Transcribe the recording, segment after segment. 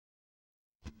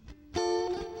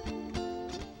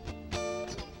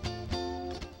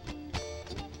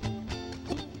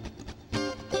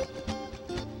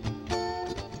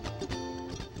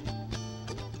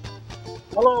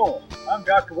Hello, I'm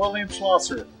Dr. William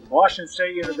Schlosser, Washington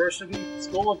State University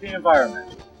School of the Environment.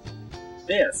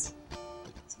 This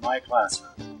is my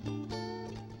classroom.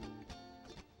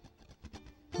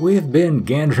 We have been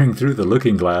gandering through the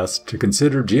looking glass to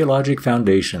consider geologic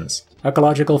foundations,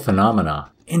 ecological phenomena,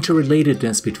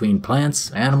 interrelatedness between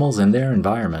plants, animals, and their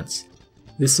environments.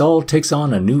 This all takes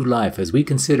on a new life as we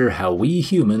consider how we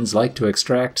humans like to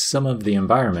extract some of the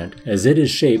environment as it is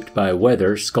shaped by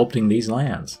weather sculpting these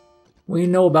lands. We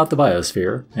know about the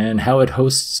biosphere and how it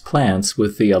hosts plants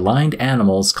with the aligned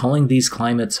animals calling these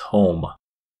climates home.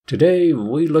 Today,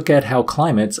 we look at how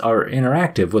climates are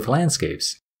interactive with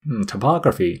landscapes,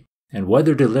 topography, and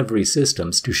weather delivery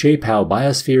systems to shape how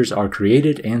biospheres are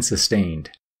created and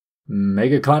sustained.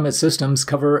 Megaclimate systems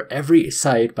cover every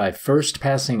site by first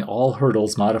passing all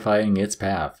hurdles modifying its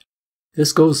path.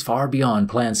 This goes far beyond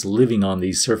plants living on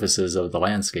these surfaces of the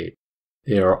landscape.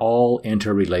 They are all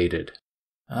interrelated.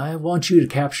 I want you to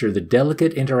capture the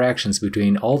delicate interactions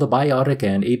between all the biotic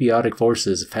and abiotic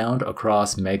forces found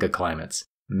across megaclimates,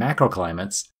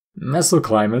 macroclimates,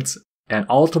 mesoclimates, and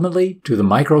ultimately to the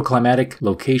microclimatic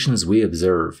locations we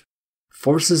observe.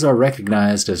 Forces are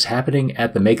recognized as happening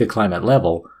at the megaclimate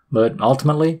level, but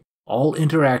ultimately, all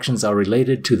interactions are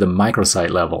related to the microsite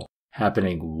level,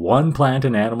 happening one plant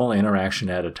and animal interaction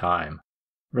at a time.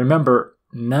 Remember,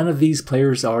 none of these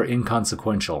players are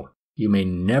inconsequential. You may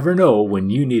never know when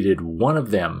you needed one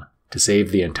of them to save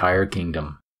the entire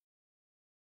kingdom.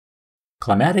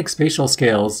 Climatic spatial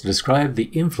scales describe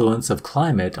the influence of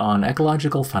climate on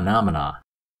ecological phenomena.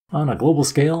 On a global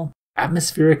scale,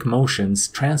 atmospheric motions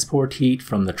transport heat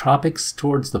from the tropics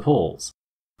towards the poles.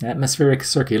 Atmospheric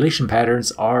circulation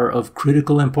patterns are of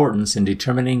critical importance in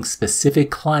determining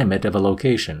specific climate of a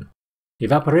location.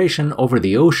 Evaporation over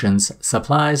the oceans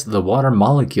supplies the water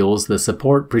molecules that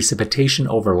support precipitation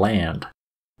over land.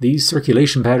 These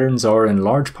circulation patterns are in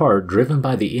large part driven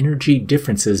by the energy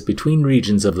differences between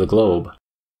regions of the globe.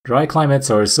 Dry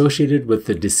climates are associated with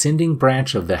the descending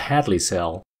branch of the Hadley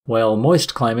cell, while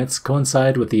moist climates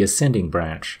coincide with the ascending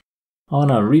branch. On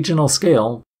a regional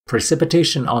scale,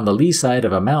 precipitation on the lee side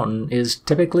of a mountain is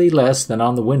typically less than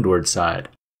on the windward side.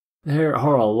 There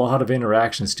are a lot of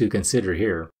interactions to consider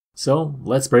here, so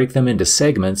let's break them into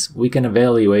segments we can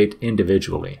evaluate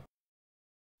individually.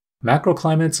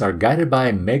 Macroclimates are guided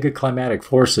by megaclimatic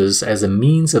forces as a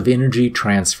means of energy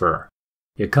transfer.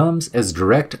 It comes as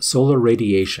direct solar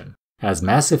radiation, as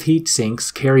massive heat sinks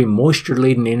carry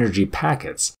moisture-laden energy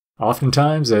packets,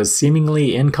 oftentimes as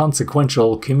seemingly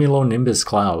inconsequential cumulonimbus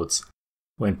clouds.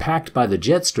 When packed by the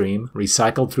jet stream,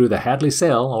 recycled through the Hadley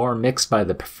cell, or mixed by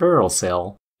the Ferrel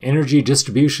cell, energy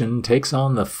distribution takes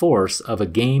on the force of a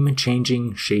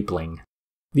game-changing shapeling.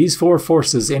 These four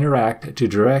forces interact to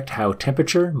direct how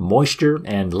temperature, moisture,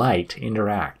 and light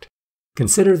interact.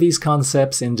 Consider these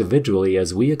concepts individually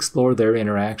as we explore their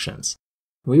interactions.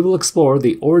 We will explore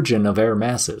the origin of air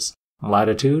masses,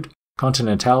 latitude,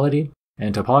 continentality,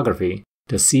 and topography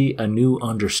to see a new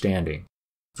understanding.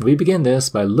 We begin this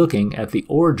by looking at the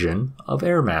origin of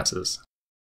air masses.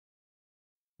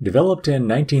 Developed in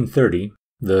 1930,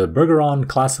 the Bergeron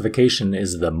classification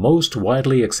is the most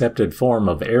widely accepted form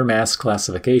of air mass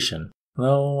classification,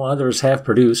 though others have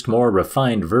produced more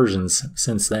refined versions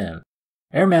since then.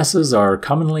 Air masses are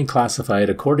commonly classified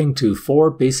according to four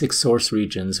basic source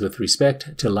regions with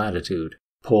respect to latitude: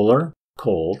 polar,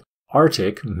 cold;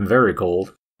 Arctic, very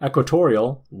cold;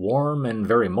 equatorial, warm and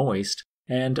very moist;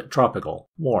 and tropical,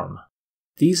 warm.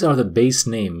 These are the base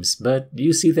names, but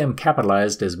you see them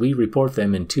capitalized as we report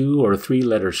them in 2- or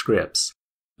 3-letter scripts.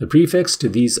 The prefix to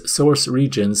these source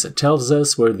regions tells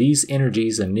us where these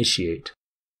energies initiate.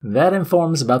 That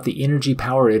informs about the energy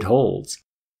power it holds.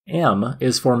 M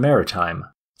is for maritime,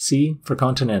 C for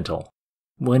continental.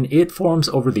 When it forms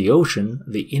over the ocean,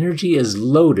 the energy is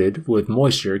loaded with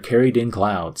moisture carried in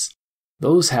clouds.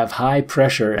 Those have high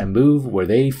pressure and move where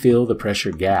they fill the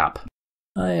pressure gap.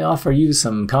 I offer you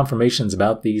some confirmations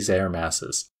about these air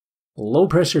masses.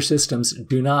 Low-pressure systems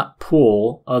do not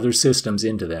pull other systems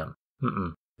into them.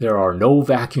 There are no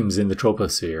vacuums in the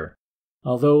troposphere,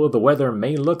 although the weather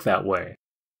may look that way.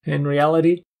 In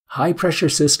reality, high-pressure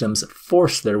systems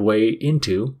force their way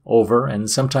into, over, and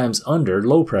sometimes under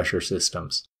low-pressure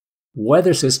systems.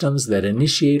 Weather systems that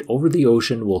initiate over the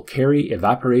ocean will carry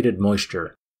evaporated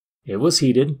moisture. It was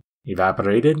heated,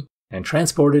 evaporated, and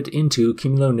transported into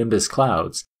cumulonimbus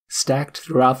clouds, stacked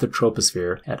throughout the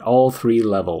troposphere at all 3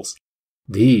 levels.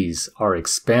 These are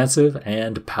expansive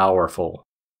and powerful.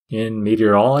 In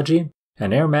meteorology,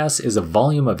 an air mass is a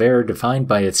volume of air defined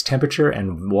by its temperature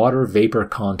and water vapor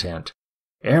content.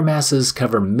 Air masses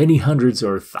cover many hundreds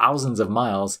or thousands of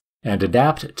miles and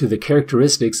adapt to the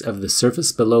characteristics of the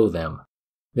surface below them.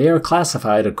 They are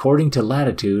classified according to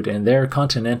latitude and their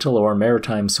continental or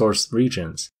maritime source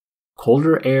regions.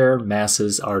 Colder air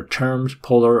masses are termed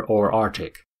polar or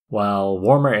Arctic, while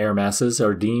warmer air masses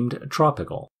are deemed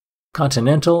tropical.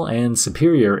 Continental and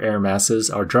superior air masses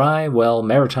are dry, while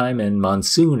maritime and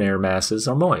monsoon air masses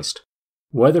are moist.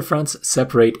 Weather fronts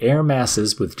separate air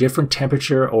masses with different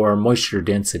temperature or moisture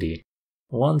density.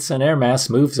 Once an air mass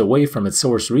moves away from its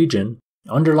source region,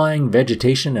 underlying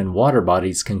vegetation and water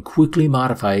bodies can quickly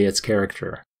modify its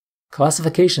character.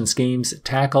 Classification schemes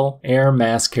tackle air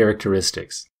mass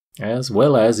characteristics, as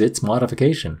well as its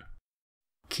modification.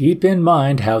 Keep in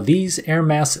mind how these air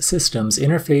mass systems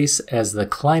interface as the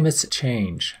climates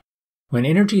change. When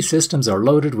energy systems are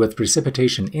loaded with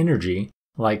precipitation energy,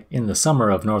 like in the summer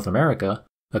of North America,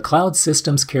 the cloud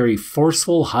systems carry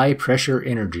forceful high-pressure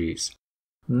energies.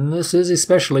 This is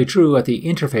especially true at the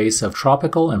interface of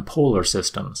tropical and polar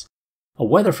systems. A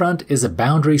weather front is a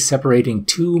boundary separating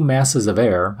two masses of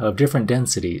air of different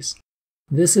densities.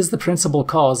 This is the principal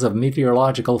cause of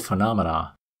meteorological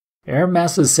phenomena. Air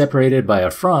masses separated by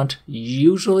a front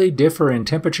usually differ in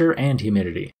temperature and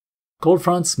humidity. Cold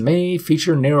fronts may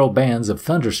feature narrow bands of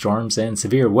thunderstorms and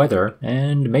severe weather,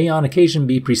 and may on occasion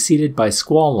be preceded by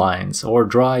squall lines or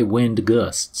dry wind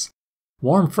gusts.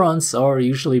 Warm fronts are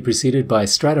usually preceded by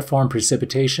stratiform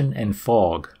precipitation and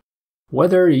fog.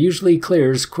 Weather usually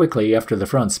clears quickly after the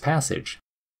front's passage.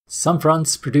 Some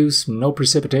fronts produce no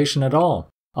precipitation at all,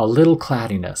 a little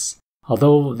cloudiness,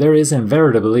 although there is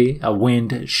invariably a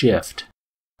wind shift.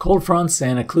 Cold fronts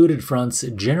and occluded fronts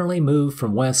generally move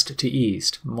from west to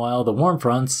east, while the warm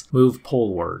fronts move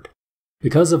poleward.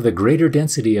 Because of the greater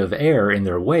density of air in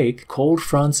their wake, cold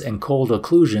fronts and cold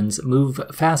occlusions move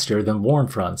faster than warm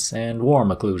fronts and warm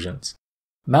occlusions.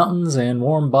 Mountains and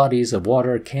warm bodies of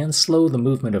water can slow the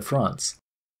movement of fronts.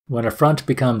 When a front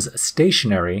becomes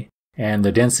stationary, and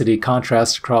the density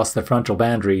contrast across the frontal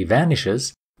boundary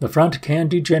vanishes, the front can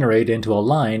degenerate into a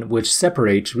line which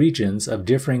separates regions of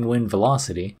differing wind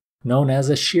velocity, known as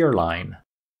a shear line.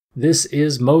 This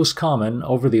is most common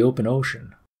over the open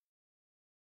ocean.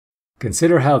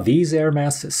 Consider how these air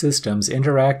mass systems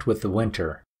interact with the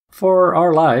winter. For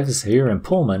our lives here in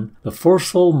Pullman, the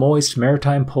forceful, moist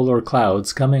maritime polar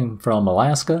clouds coming from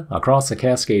Alaska across the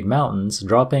Cascade Mountains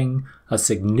dropping a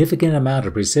significant amount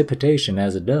of precipitation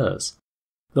as it does.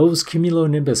 Those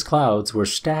cumulonimbus clouds were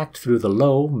stacked through the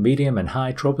low, medium, and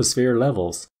high troposphere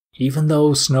levels. Even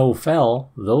though snow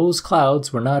fell, those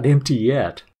clouds were not empty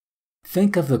yet.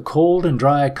 Think of the cold and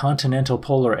dry continental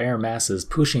polar air masses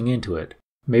pushing into it.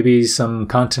 Maybe some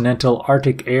continental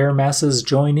Arctic air masses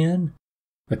join in?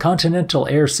 The continental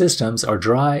air systems are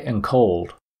dry and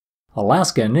cold.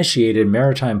 Alaska-initiated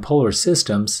maritime polar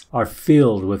systems are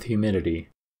filled with humidity.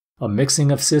 A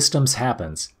mixing of systems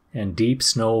happens, and deep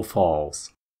snow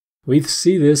falls. We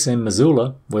see this in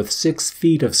Missoula, with 6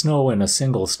 feet of snow in a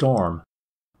single storm.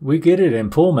 We get it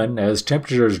in Pullman as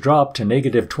temperatures drop to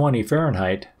 -20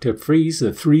 Fahrenheit to freeze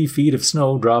the 3 feet of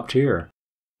snow dropped here.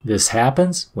 This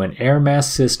happens when air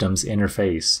mass systems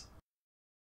interface.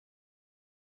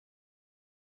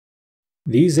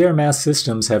 These air mass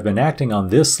systems have been acting on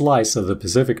this slice of the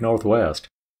Pacific Northwest.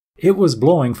 It was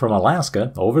blowing from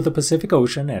Alaska over the Pacific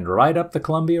Ocean and right up the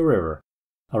Columbia River.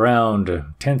 Around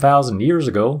 10,000 years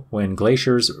ago, when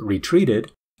glaciers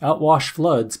retreated, outwash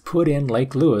floods put in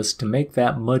Lake Lewis to make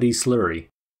that muddy slurry.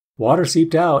 Water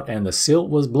seeped out and the silt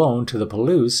was blown to the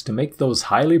Palouse to make those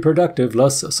highly productive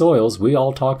loess soils we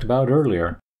all talked about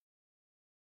earlier.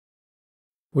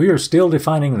 We are still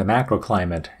defining the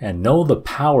macroclimate and know the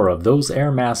power of those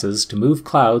air masses to move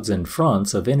clouds and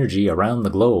fronts of energy around the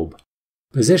globe.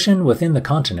 Position within the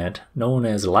continent, known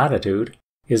as latitude,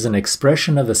 is an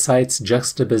expression of the site's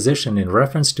juxtaposition in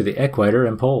reference to the equator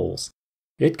and poles.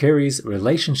 It carries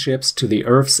relationships to the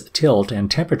Earth's tilt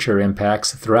and temperature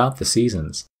impacts throughout the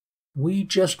seasons. We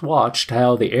just watched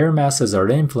how the air masses are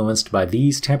influenced by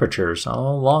these temperatures,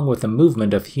 along with the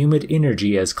movement of humid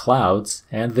energy as clouds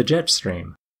and the jet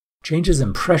stream. Changes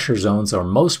in pressure zones are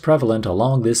most prevalent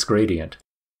along this gradient.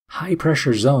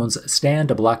 High-pressure zones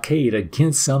stand a blockade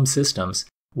against some systems,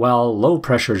 while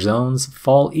low-pressure zones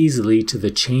fall easily to the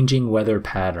changing weather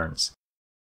patterns.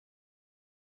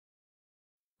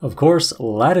 Of course,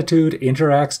 latitude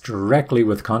interacts directly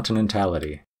with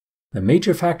continentality. The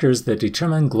major factors that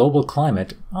determine global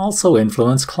climate also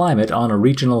influence climate on a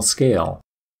regional scale.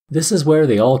 This is where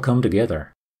they all come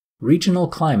together. Regional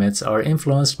climates are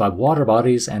influenced by water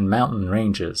bodies and mountain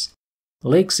ranges.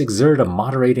 Lakes exert a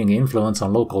moderating influence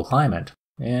on local climate,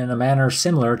 in a manner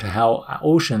similar to how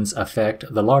oceans affect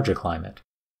the larger climate.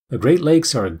 The Great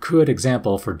Lakes are a good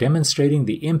example for demonstrating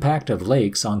the impact of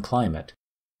lakes on climate.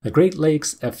 The Great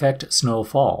Lakes affect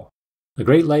snowfall. The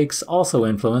Great Lakes also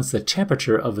influence the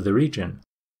temperature of the region.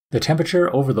 The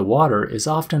temperature over the water is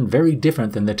often very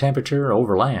different than the temperature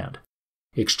over land.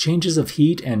 Exchanges of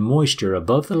heat and moisture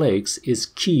above the lakes is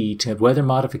key to weather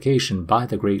modification by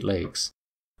the Great Lakes.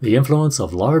 The influence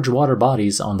of large water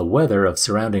bodies on the weather of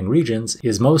surrounding regions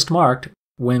is most marked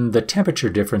when the temperature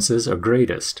differences are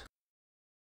greatest.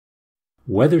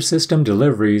 Weather system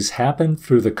deliveries happen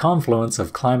through the confluence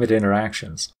of climate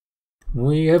interactions.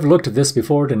 We have looked at this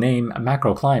before to name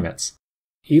macroclimates.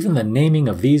 Even the naming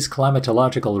of these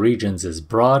climatological regions is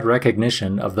broad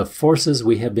recognition of the forces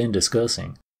we have been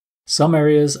discussing. Some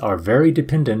areas are very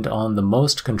dependent on the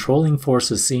most controlling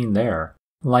forces seen there,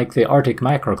 like the Arctic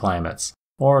microclimates,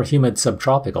 or humid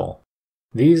subtropical.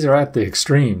 These are at the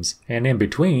extremes, and in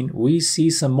between we see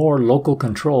some more local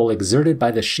control exerted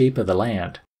by the shape of the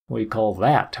land. We call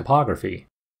that topography,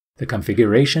 the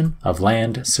configuration of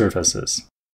land surfaces.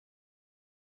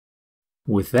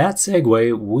 With that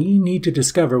segue, we need to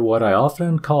discover what I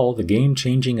often call the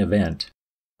game-changing event.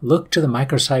 Look to the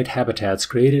microsite habitats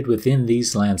created within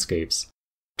these landscapes.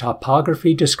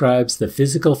 Topography describes the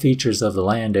physical features of the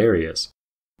land areas.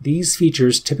 These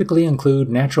features typically include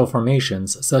natural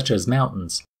formations such as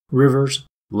mountains, rivers,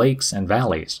 lakes, and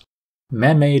valleys.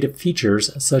 Man-made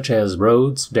features such as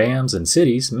roads, dams, and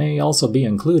cities may also be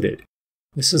included.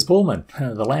 This is Pullman,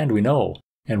 the land we know,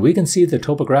 and we can see the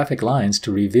topographic lines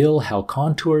to reveal how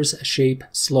contours shape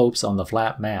slopes on the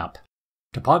flat map.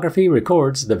 Topography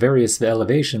records the various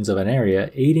elevations of an area,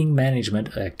 aiding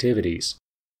management activities.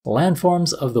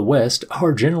 Landforms of the West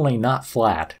are generally not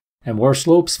flat, and where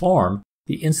slopes form,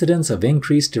 the incidence of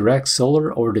increased direct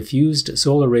solar or diffused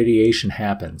solar radiation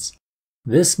happens.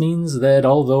 This means that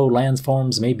although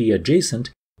landforms may be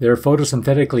adjacent, their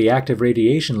photosynthetically active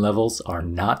radiation levels are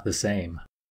not the same.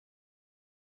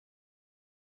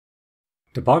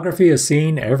 Topography is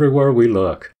seen everywhere we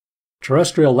look.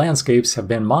 Terrestrial landscapes have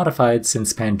been modified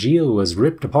since Pangaea was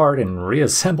ripped apart and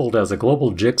reassembled as a global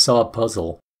jigsaw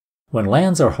puzzle. When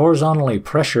lands are horizontally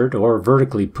pressured or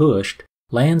vertically pushed,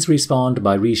 lands respond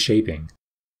by reshaping.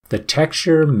 The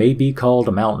texture may be called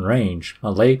a mountain range, a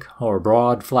lake, or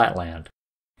broad flatland.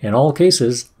 In all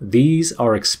cases, these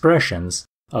are expressions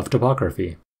of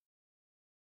topography.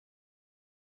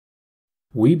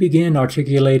 We begin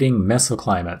articulating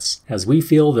mesoclimates as we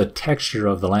feel the texture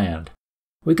of the land.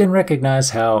 We can recognize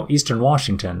how eastern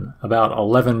Washington, about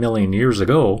 11 million years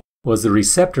ago, was the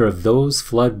receptor of those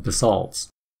flood basalts.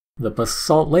 The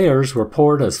basalt layers were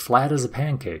poured as flat as a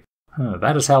pancake.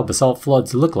 That is how basalt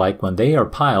floods look like when they are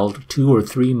piled 2 or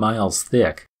 3 miles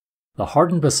thick. The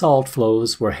hardened basalt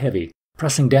flows were heavy,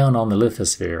 pressing down on the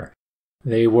lithosphere.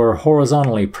 They were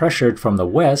horizontally pressured from the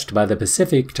west by the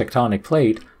Pacific tectonic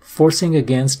plate, forcing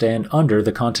against and under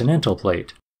the continental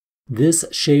plate. This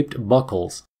shaped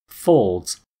buckles,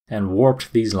 folds, and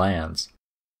warped these lands.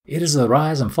 It is the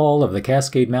rise and fall of the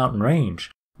Cascade Mountain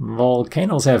Range.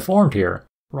 Volcanoes have formed here,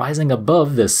 rising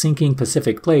above the sinking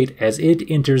Pacific plate as it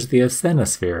enters the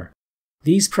asthenosphere.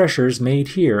 These pressures made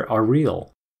here are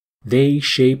real. They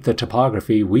shape the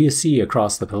topography we see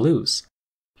across the Palouse.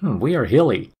 We are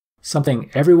hilly,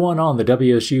 something everyone on the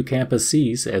WSU campus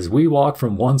sees as we walk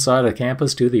from one side of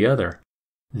campus to the other.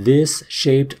 This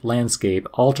shaped landscape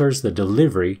alters the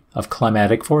delivery of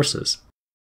climatic forces.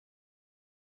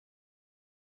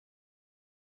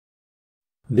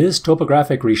 This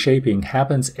topographic reshaping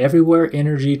happens everywhere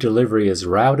energy delivery is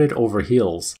routed over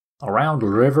hills, around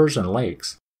rivers and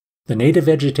lakes. The native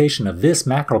vegetation of this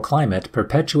macroclimate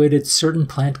perpetuated certain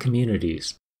plant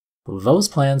communities. Those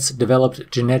plants developed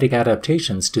genetic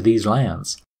adaptations to these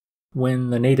lands. When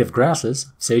the native grasses,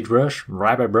 sagebrush,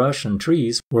 rabbitbrush, and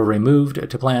trees were removed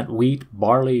to plant wheat,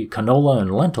 barley, canola,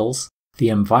 and lentils, the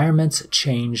environments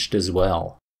changed as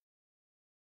well.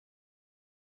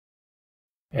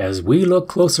 As we look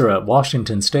closer at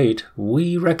Washington State,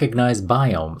 we recognize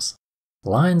biomes.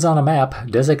 Lines on a map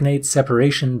designate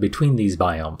separation between these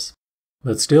biomes.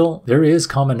 But still, there is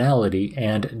commonality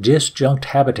and disjunct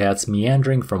habitats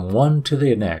meandering from one to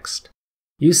the next.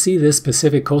 You see this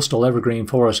Pacific coastal evergreen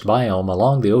forest biome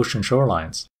along the ocean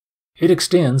shorelines. It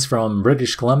extends from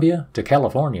British Columbia to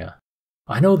California.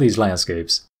 I know these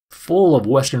landscapes, full of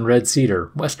western red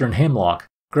cedar, western hemlock,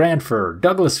 grand fir,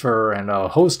 Douglas fir, and a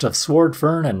host of sword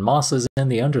fern and mosses in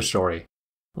the understory.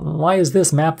 Why is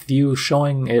this map view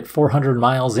showing it 400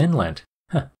 miles inland?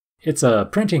 It's a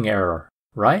printing error,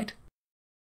 right?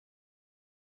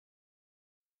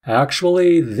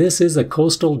 Actually, this is a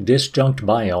coastal disjunct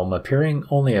biome appearing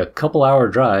only a couple-hour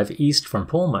drive east from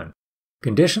Pullman.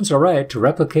 Conditions are right to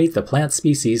replicate the plant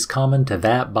species common to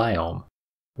that biome.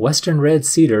 Western red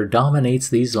cedar dominates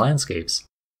these landscapes.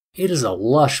 It is a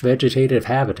lush vegetative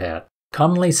habitat,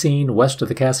 commonly seen west of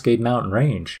the Cascade Mountain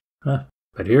Range. But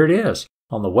here it is,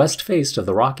 on the west face of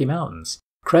the Rocky Mountains,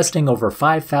 cresting over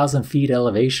 5,000 feet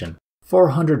elevation,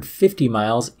 450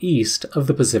 miles east of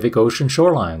the Pacific Ocean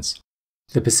shorelines.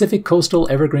 The Pacific Coastal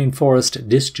Evergreen Forest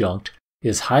disjunct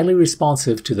is highly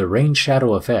responsive to the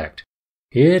rain-shadow effect.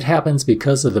 It happens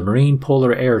because of the marine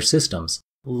polar air systems,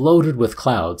 loaded with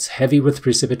clouds heavy with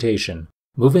precipitation,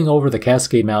 moving over the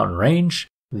Cascade Mountain Range,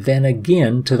 then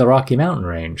again to the Rocky Mountain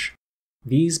Range.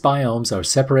 These biomes are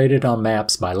separated on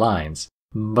maps by lines,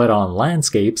 but on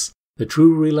landscapes, the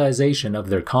true realization of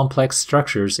their complex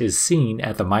structures is seen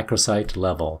at the microsite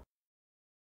level.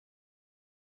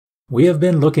 We have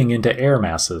been looking into air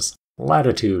masses,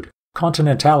 latitude,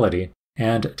 continentality,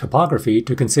 and topography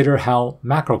to consider how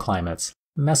macroclimates,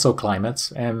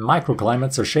 mesoclimates, and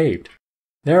microclimates are shaped.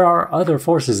 There are other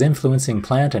forces influencing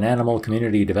plant and animal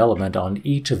community development on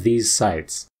each of these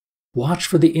sites. Watch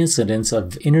for the incidence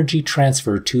of energy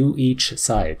transfer to each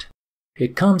site.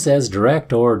 It comes as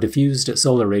direct or diffused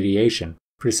solar radiation,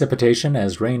 precipitation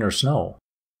as rain or snow.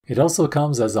 It also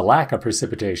comes as a lack of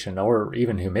precipitation or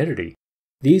even humidity.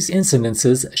 These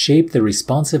incidences shape the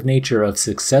responsive nature of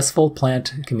successful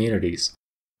plant communities,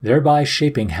 thereby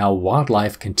shaping how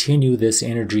wildlife continue this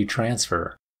energy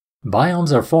transfer.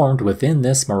 Biomes are formed within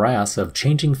this morass of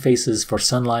changing faces for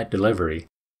sunlight delivery.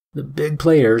 The big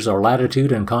players are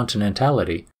latitude and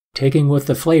continentality, taking with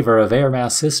the flavor of air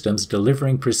mass systems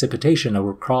delivering precipitation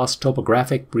across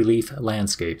topographic relief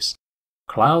landscapes.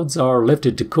 Clouds are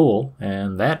lifted to cool,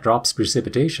 and that drops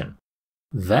precipitation.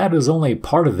 That is only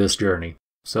part of this journey,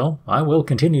 so I will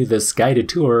continue this guided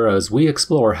tour as we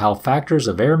explore how factors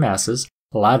of air masses,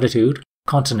 latitude,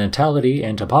 continentality,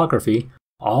 and topography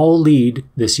all lead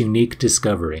this unique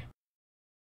discovery.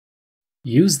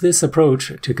 Use this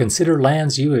approach to consider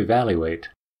lands you evaluate.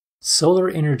 Solar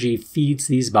energy feeds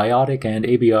these biotic and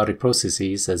abiotic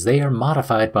processes as they are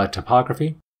modified by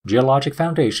topography, geologic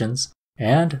foundations,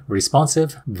 and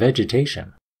responsive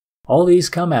vegetation. All these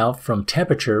come out from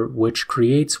temperature, which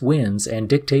creates winds and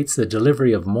dictates the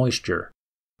delivery of moisture.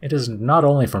 It is not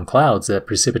only from clouds that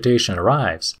precipitation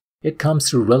arrives. It comes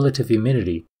through relative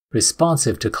humidity,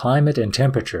 responsive to climate and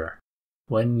temperature.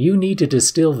 When you need to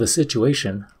distill the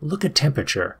situation, look at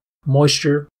temperature,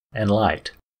 moisture, and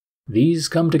light. These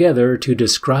come together to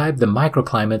describe the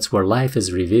microclimates where life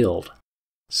is revealed.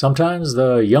 Sometimes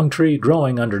the young tree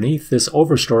growing underneath this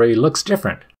overstory looks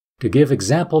different, to give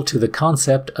example to the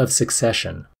concept of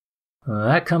succession.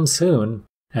 That comes soon,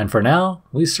 and for now,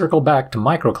 we circle back to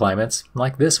microclimates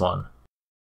like this one.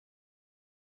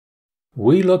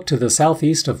 We look to the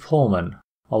southeast of Pullman,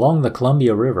 along the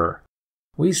Columbia River.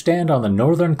 We stand on the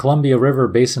northern Columbia River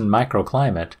Basin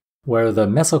microclimate, where the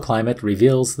mesoclimate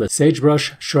reveals the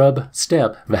sagebrush, shrub,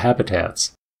 steppe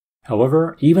habitats.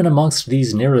 However, even amongst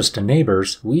these nearest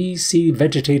neighbors, we see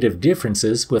vegetative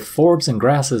differences with forbs and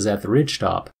grasses at the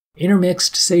ridgetop,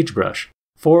 intermixed sagebrush,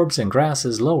 forbs and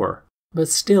grasses lower, but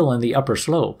still in the upper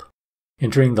slope.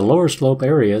 Entering the lower slope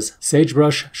areas,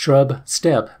 sagebrush, shrub,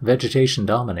 steppe vegetation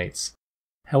dominates.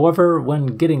 However,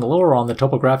 when getting lower on the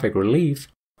topographic relief,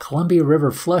 Columbia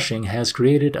River flushing has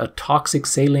created a toxic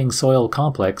saline soil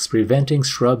complex preventing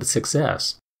shrub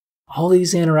success. All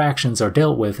these interactions are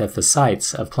dealt with at the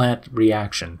sites of plant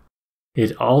reaction.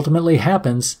 It ultimately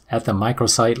happens at the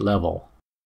microsite level.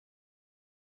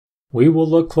 We will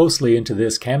look closely into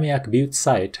this Kamiak Butte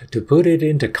site to put it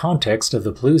into context of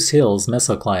the Palouse Hills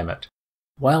mesoclimate.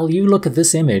 While you look at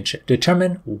this image,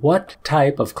 determine what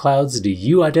type of clouds do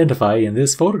you identify in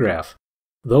this photograph.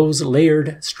 Those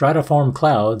layered stratiform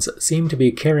clouds seem to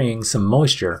be carrying some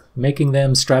moisture, making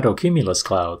them stratocumulus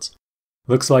clouds.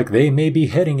 Looks like they may be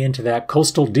heading into that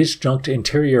coastal disjunct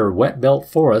interior wet belt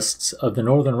forests of the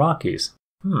northern Rockies.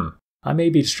 I may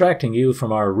be distracting you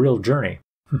from our real journey.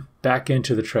 Back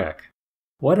into the trek.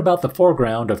 What about the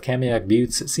foreground of Kamiak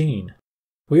Butte's scene?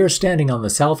 We are standing on the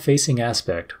south-facing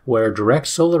aspect, where direct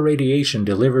solar radiation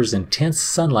delivers intense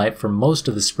sunlight for most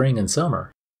of the spring and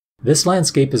summer. This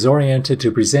landscape is oriented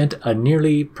to present a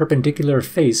nearly perpendicular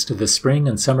face to the spring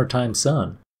and summertime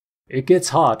sun. It gets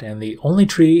hot, and the only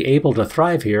tree able to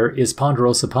thrive here is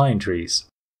ponderosa pine trees.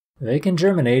 They can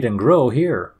germinate and grow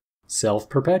here,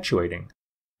 self-perpetuating.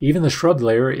 Even the shrub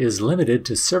layer is limited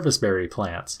to serviceberry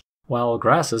plants, while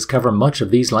grasses cover much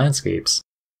of these landscapes.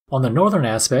 On the northern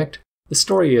aspect, the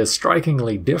story is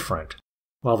strikingly different.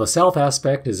 While the south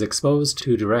aspect is exposed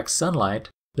to direct sunlight,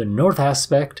 the north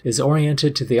aspect is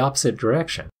oriented to the opposite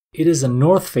direction. It is a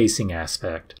north-facing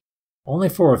aspect. Only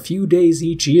for a few days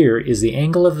each year is the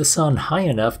angle of the sun high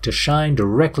enough to shine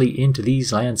directly into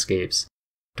these landscapes.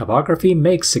 Topography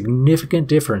makes significant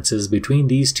differences between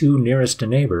these two nearest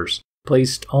neighbors,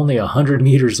 placed only 100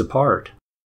 meters apart.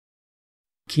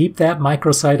 Keep that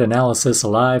microsite analysis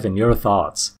alive in your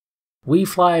thoughts. We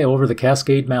fly over the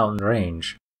Cascade Mountain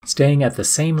Range, staying at the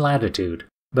same latitude,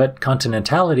 but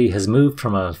continentality has moved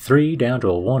from a 3 down to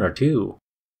a 1 or 2.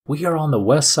 We are on the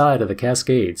west side of the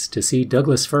Cascades to see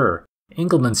Douglas fir,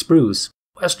 Engelmann spruce,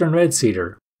 western red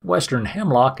cedar, western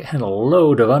hemlock, and a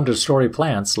load of understory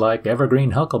plants like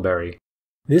evergreen huckleberry.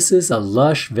 This is a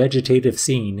lush vegetative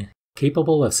scene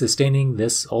capable of sustaining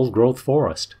this old-growth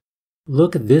forest.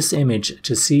 Look at this image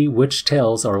to see which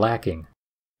tells are lacking.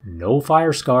 No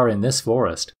fire scar in this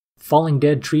forest. Falling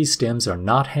dead tree stems are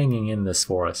not hanging in this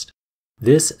forest.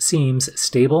 This seems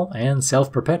stable and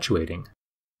self-perpetuating.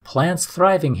 Plants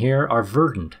thriving here are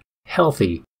verdant,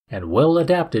 healthy, and well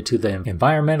adapted to the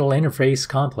environmental interface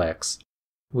complex.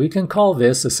 We can call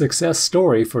this a success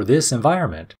story for this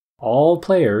environment. All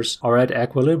players are at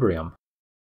equilibrium.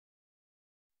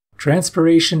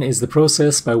 Transpiration is the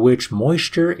process by which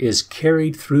moisture is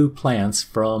carried through plants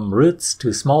from roots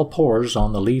to small pores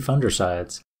on the leaf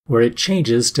undersides, where it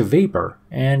changes to vapor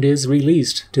and is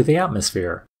released to the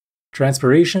atmosphere.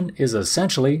 Transpiration is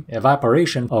essentially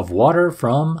evaporation of water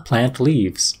from plant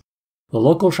leaves. The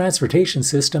local transportation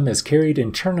system is carried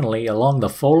internally along the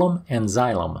phloem and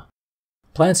xylem.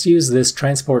 Plants use this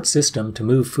transport system to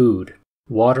move food,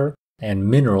 water, and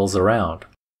minerals around.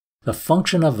 The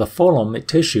function of the phloem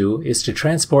tissue is to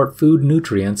transport food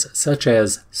nutrients such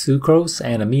as sucrose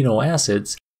and amino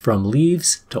acids from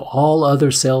leaves to all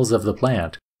other cells of the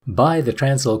plant by the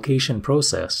translocation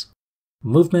process.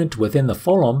 Movement within the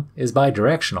phloem is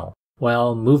bidirectional,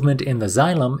 while movement in the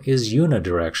xylem is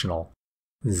unidirectional.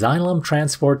 Xylem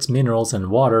transports minerals and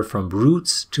water from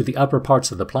roots to the upper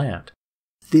parts of the plant.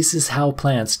 This is how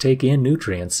plants take in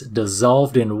nutrients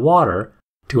dissolved in water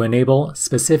to enable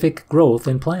specific growth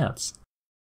in plants.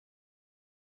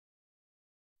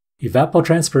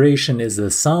 Evapotranspiration is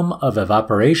the sum of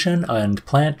evaporation and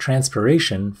plant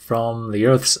transpiration from the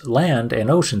Earth's land and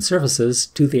ocean surfaces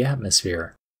to the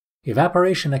atmosphere.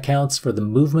 Evaporation accounts for the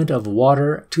movement of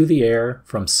water to the air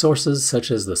from sources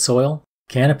such as the soil,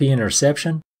 canopy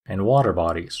interception, and water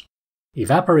bodies.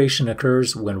 Evaporation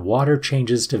occurs when water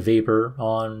changes to vapor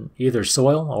on either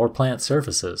soil or plant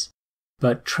surfaces.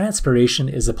 But transpiration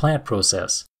is a plant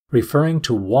process, referring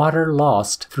to water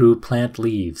lost through plant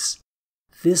leaves.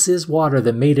 This is water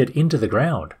that made it into the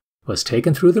ground, was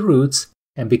taken through the roots,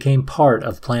 and became part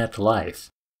of plant life.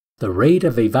 The rate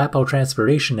of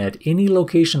evapotranspiration at any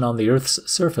location on the Earth's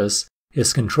surface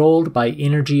is controlled by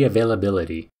energy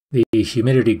availability, the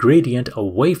humidity gradient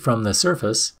away from the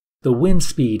surface, the wind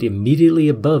speed immediately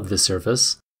above the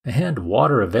surface, and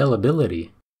water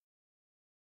availability.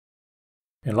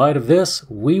 In light of this,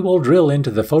 we will drill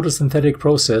into the photosynthetic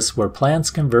process where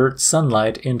plants convert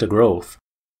sunlight into growth.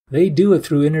 They do it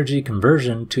through energy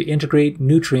conversion to integrate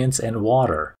nutrients and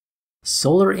water.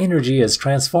 Solar energy is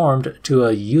transformed to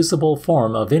a usable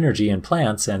form of energy in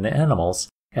plants and animals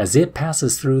as it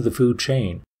passes through the food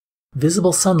chain.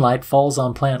 Visible sunlight falls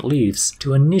on plant leaves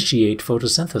to initiate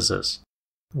photosynthesis.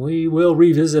 We will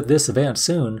revisit this event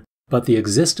soon, but the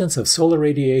existence of solar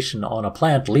radiation on a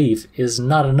plant leaf is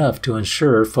not enough to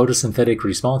ensure photosynthetic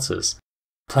responses.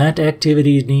 Plant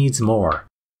activity needs more.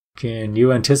 Can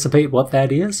you anticipate what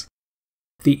that is?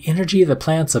 The energy the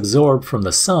plants absorb from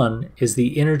the sun is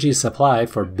the energy supply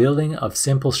for building of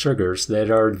simple sugars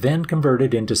that are then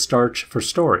converted into starch for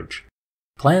storage.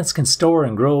 Plants can store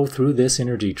and grow through this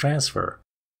energy transfer.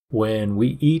 When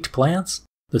we eat plants,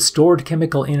 the stored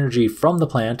chemical energy from the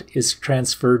plant is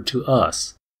transferred to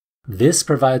us. This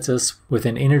provides us with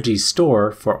an energy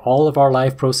store for all of our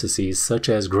life processes such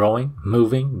as growing,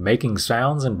 moving, making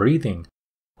sounds, and breathing.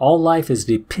 All life is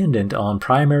dependent on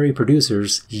primary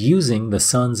producers using the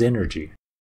sun's energy.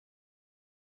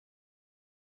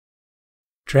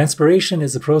 Transpiration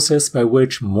is the process by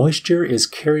which moisture is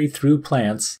carried through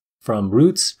plants from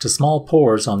roots to small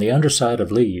pores on the underside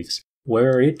of leaves,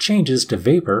 where it changes to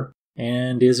vapor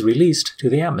and is released to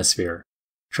the atmosphere.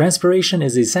 Transpiration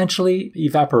is essentially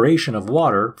evaporation of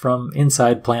water from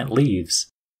inside plant leaves.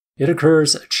 It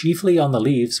occurs chiefly on the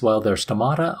leaves while their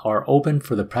stomata are open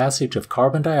for the passage of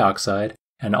carbon dioxide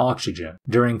and oxygen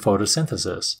during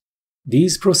photosynthesis.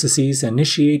 These processes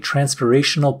initiate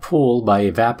transpirational pull by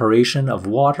evaporation of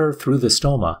water through the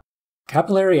stoma.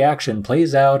 Capillary action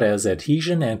plays out as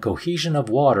adhesion and cohesion of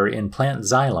water in plant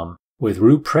xylem, with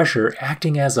root pressure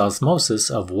acting as osmosis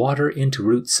of water into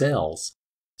root cells.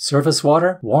 Surface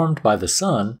water, warmed by the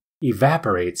sun,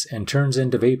 evaporates and turns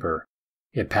into vapor.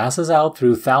 It passes out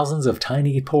through thousands of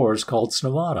tiny pores called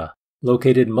stomata,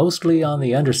 located mostly on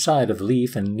the underside of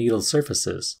leaf and needle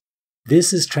surfaces.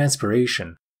 This is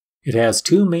transpiration. It has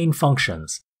two main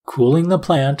functions: cooling the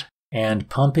plant and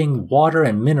pumping water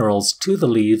and minerals to the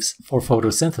leaves for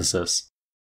photosynthesis.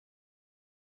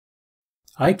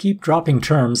 I keep dropping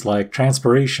terms like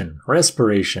transpiration,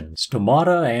 respiration,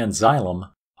 stomata, and xylem,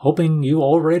 hoping you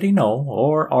already know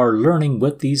or are learning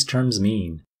what these terms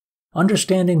mean.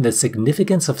 Understanding the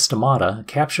significance of stomata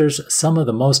captures some of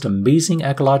the most amazing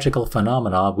ecological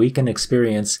phenomena we can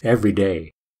experience every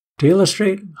day. To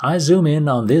illustrate, I zoom in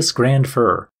on this grand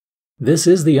fir. This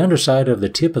is the underside of the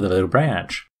tip of the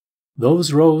branch.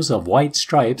 Those rows of white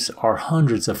stripes are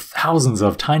hundreds of thousands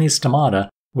of tiny stomata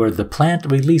where the plant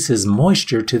releases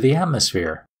moisture to the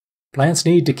atmosphere. Plants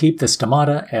need to keep the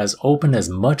stomata as open as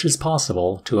much as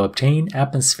possible to obtain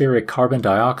atmospheric carbon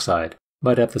dioxide,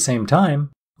 but at the same time,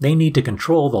 they need to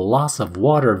control the loss of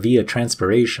water via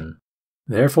transpiration.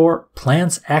 Therefore,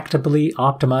 plants actively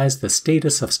optimize the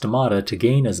status of stomata to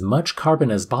gain as much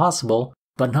carbon as possible,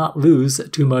 but not lose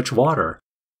too much water.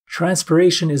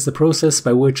 Transpiration is the process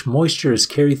by which moisture is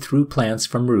carried through plants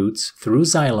from roots, through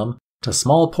xylem, to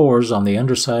small pores on the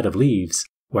underside of leaves,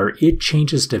 where it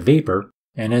changes to vapor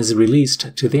and is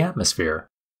released to the atmosphere.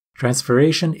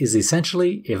 Transpiration is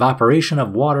essentially evaporation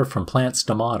of water from plant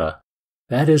stomata.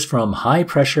 That is from high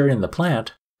pressure in the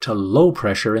plant to low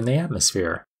pressure in the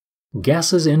atmosphere.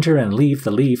 Gases enter and leave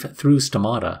the leaf through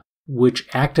stomata, which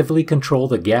actively control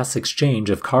the gas exchange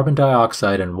of carbon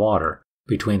dioxide and water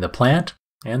between the plant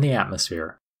and the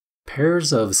atmosphere.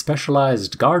 Pairs of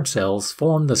specialized guard cells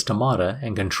form the stomata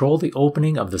and control the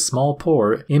opening of the small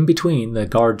pore in between the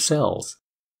guard cells.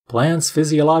 Plants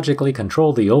physiologically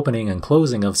control the opening and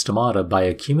closing of stomata by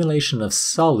accumulation of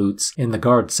solutes in the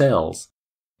guard cells.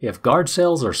 If guard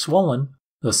cells are swollen,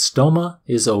 the stoma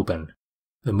is open.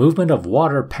 The movement of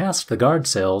water past the guard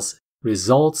cells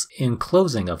results in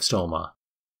closing of stoma.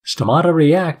 Stomata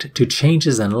react to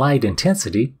changes in light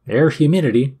intensity, air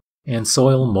humidity, and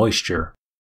soil moisture.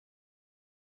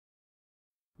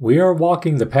 We are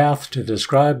walking the path to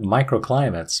describe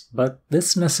microclimates, but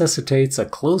this necessitates a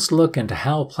close look into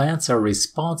how plants are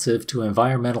responsive to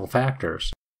environmental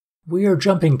factors. We are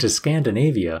jumping to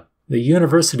Scandinavia, the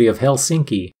University of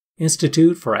Helsinki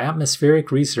Institute for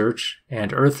Atmospheric Research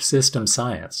and Earth System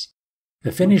Science.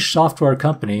 The Finnish software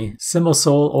company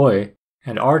Simosol Oy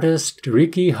and artist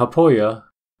Riikki Hapoja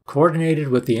coordinated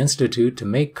with the institute to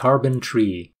make Carbon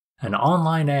Tree, an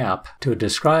online app to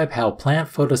describe how plant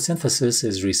photosynthesis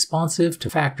is responsive to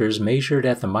factors measured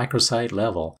at the microsite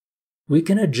level. We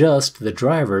can adjust the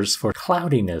drivers for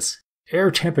cloudiness, air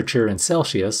temperature in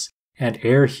Celsius, and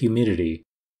air humidity.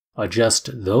 Adjust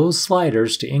those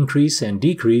sliders to increase and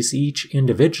decrease each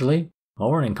individually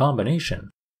or in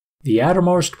combination. The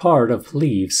outermost part of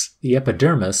leaves, the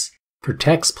epidermis,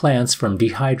 protects plants from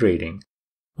dehydrating.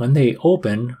 When they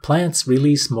open, plants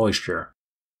release moisture.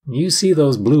 You see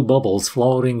those blue bubbles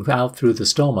floating out through the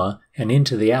stoma and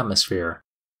into the atmosphere.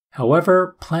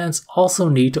 However, plants also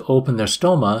need to open their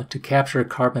stoma to capture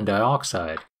carbon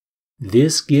dioxide.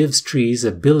 This gives trees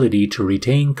ability to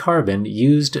retain carbon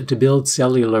used to build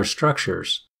cellular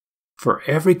structures. For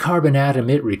every carbon atom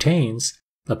it retains,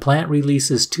 the plant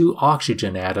releases 2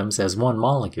 oxygen atoms as one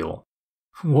molecule.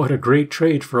 What a great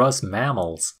trait for us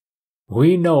mammals!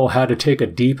 We know how to take a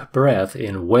deep breath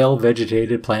in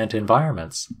well-vegetated plant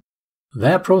environments.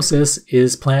 That process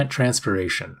is plant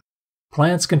transpiration.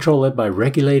 Plants control it by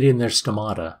regulating their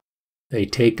stomata. They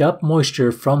take up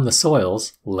moisture from the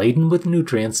soils, laden with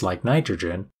nutrients like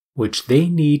nitrogen, which they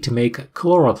need to make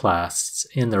chloroplasts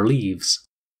in their leaves.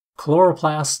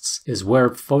 Chloroplasts is where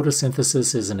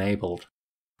photosynthesis is enabled.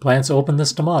 Plants open the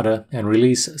stomata and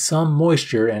release some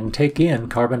moisture and take in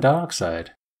carbon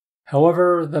dioxide.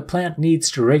 However, the plant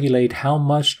needs to regulate how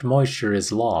much moisture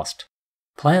is lost.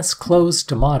 Plants close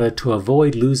stomata to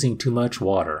avoid losing too much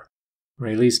water.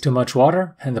 Release too much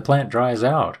water and the plant dries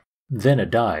out. Then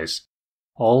it dies.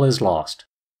 All is lost.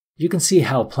 You can see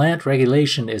how plant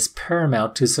regulation is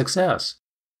paramount to success.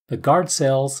 The guard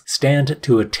cells stand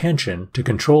to attention to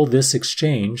control this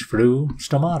exchange through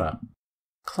stomata.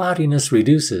 Cloudiness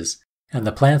reduces, and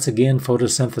the plants again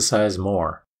photosynthesize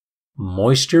more.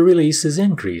 Moisture release is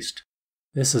increased.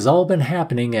 This has all been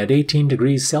happening at 18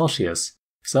 degrees Celsius,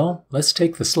 so let's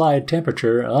take the slide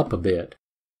temperature up a bit.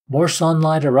 More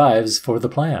sunlight arrives for the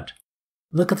plant.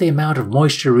 Look at the amount of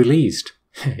moisture released.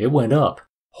 It went up,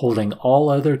 holding all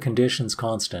other conditions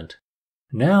constant.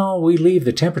 Now we leave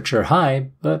the temperature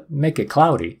high, but make it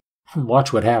cloudy.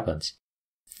 Watch what happens.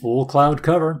 Full cloud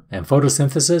cover, and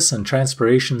photosynthesis and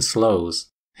transpiration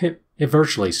slows. It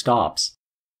virtually stops.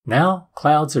 Now,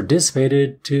 clouds are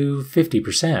dissipated to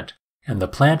 50%, and the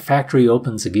plant factory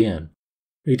opens again.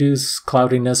 Reduce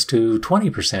cloudiness to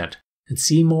 20%, and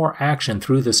see more action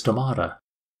through the stomata.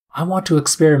 I want to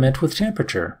experiment with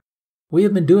temperature. We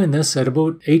have been doing this at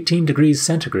about 18 degrees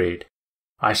centigrade.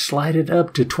 I slide it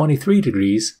up to 23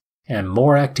 degrees, and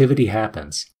more activity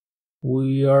happens.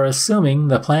 We are assuming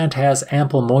the plant has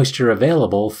ample moisture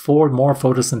available for more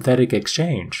photosynthetic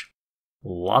exchange.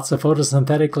 Lots of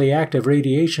photosynthetically active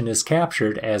radiation is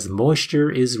captured as moisture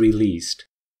is released.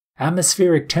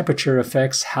 Atmospheric temperature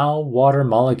affects how water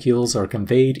molecules are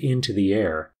conveyed into the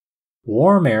air.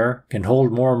 Warm air can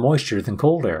hold more moisture than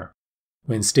cold air.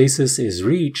 When stasis is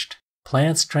reached,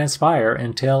 plants transpire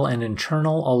until an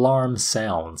internal alarm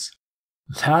sounds.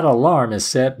 That alarm is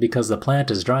set because the plant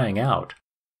is drying out.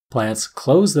 Plants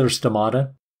close their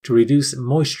stomata to reduce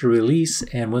moisture release,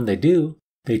 and when they do,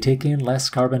 they take in less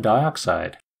carbon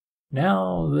dioxide.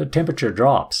 Now the temperature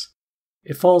drops.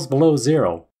 It falls below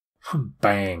zero.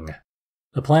 Bang!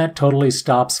 The plant totally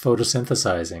stops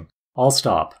photosynthesizing. All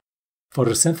stop.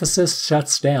 Photosynthesis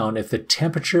shuts down if the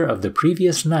temperature of the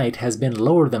previous night has been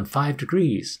lower than 5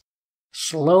 degrees.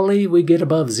 Slowly we get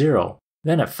above zero,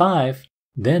 then at 5,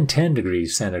 then 10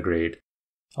 degrees centigrade.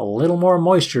 A little more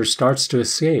moisture starts to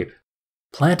escape.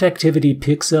 Plant activity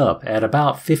picks up at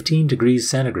about 15 degrees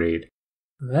centigrade.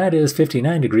 That is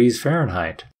 59 degrees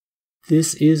Fahrenheit.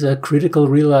 This is a critical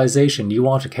realization you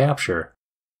want to capture.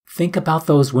 Think about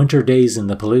those winter days in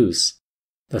the Palouse.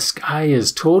 The sky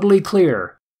is totally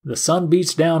clear. The sun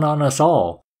beats down on us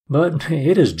all, but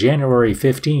it is January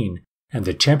 15, and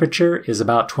the temperature is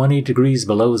about 20 degrees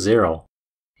below zero.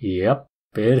 Yep,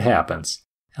 it happens.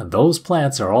 And those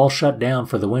plants are all shut down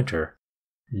for the winter.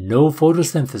 No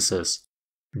photosynthesis.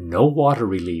 No water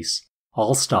release.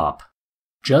 All stop.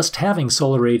 Just having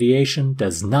solar radiation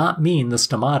does not mean the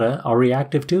stomata are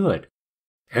reactive to it.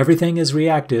 Everything is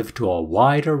reactive to a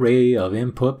wide array of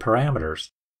input parameters.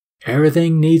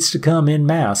 Everything needs to come in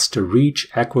mass to reach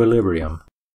equilibrium.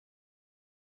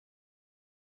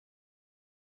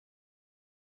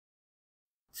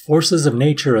 Forces of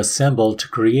nature assemble to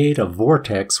create a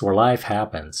vortex where life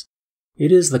happens.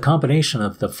 It is the combination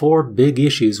of the 4 big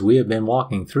issues we have been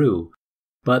walking through,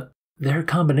 but their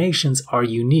combinations are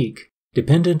unique,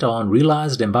 dependent on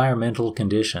realized environmental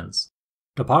conditions.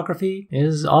 Topography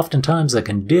is oftentimes a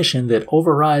condition that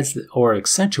overrides or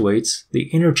accentuates the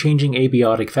interchanging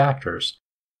abiotic factors.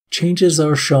 Changes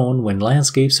are shown when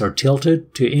landscapes are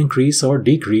tilted to increase or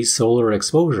decrease solar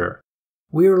exposure.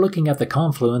 We are looking at the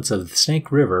confluence of the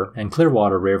Snake River and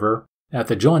Clearwater River at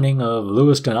the joining of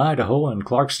Lewiston, Idaho and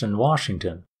Clarkston,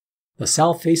 Washington. The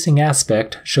south-facing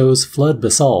aspect shows flood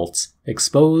basalts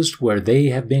exposed where they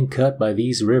have been cut by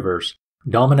these rivers,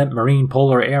 dominant marine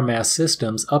polar air mass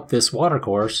systems up this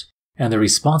watercourse, and the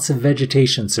responsive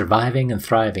vegetation surviving and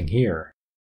thriving here.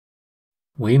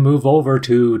 We move over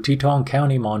to Teton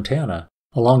County, Montana,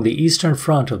 along the eastern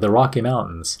front of the Rocky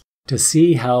Mountains, to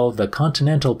see how the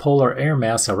continental polar air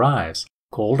mass arrives,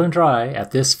 cold and dry at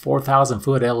this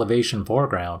 4,000-foot elevation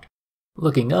foreground,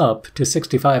 looking up to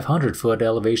 6,500-foot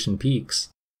elevation peaks.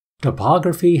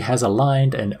 Topography has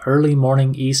aligned an early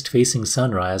morning east-facing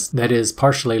sunrise that is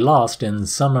partially lost in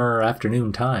summer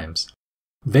afternoon times.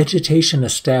 Vegetation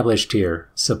established here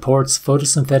supports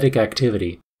photosynthetic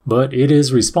activity, but it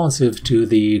is responsive to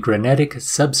the granitic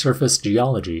subsurface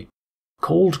geology.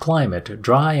 Cold climate,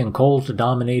 dry and cold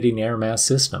dominating air mass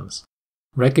systems.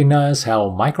 Recognize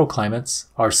how microclimates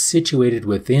are situated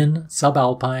within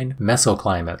subalpine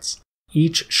mesoclimates,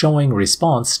 each showing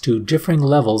response to differing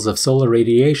levels of solar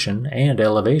radiation and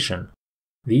elevation.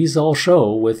 These all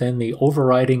show within the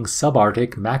overriding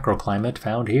subarctic macroclimate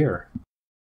found here.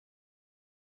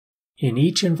 In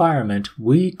each environment,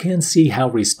 we can see how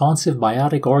responsive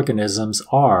biotic organisms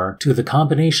are to the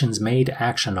combinations made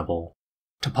actionable.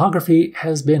 Topography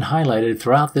has been highlighted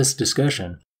throughout this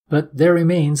discussion, but there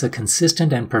remains a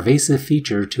consistent and pervasive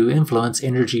feature to influence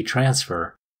energy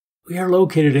transfer. We are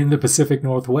located in the Pacific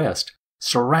Northwest,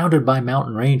 surrounded by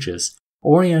mountain ranges,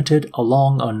 oriented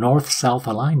along a north-south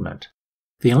alignment.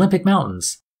 The Olympic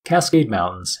Mountains, Cascade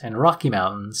Mountains, and Rocky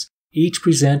Mountains each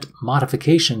present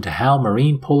modification to how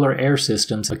marine polar air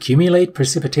systems accumulate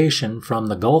precipitation from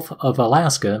the Gulf of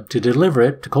Alaska to deliver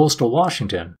it to coastal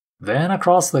Washington, then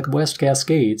across the West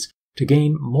Cascades to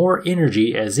gain more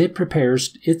energy as it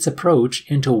prepares its approach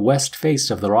into west face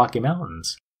of the Rocky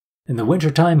Mountains. In the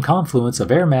wintertime confluence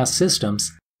of air mass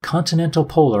systems, continental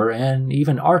polar and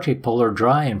even Arctic polar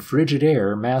dry and frigid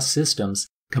air mass systems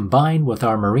combine with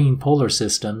our marine polar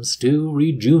systems to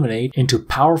rejuvenate into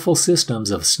powerful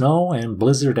systems of snow and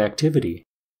blizzard activity.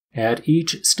 At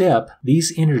each step,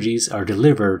 these energies are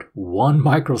delivered one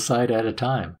microsite at a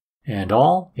time, and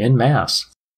all in mass.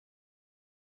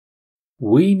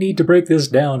 We need to break this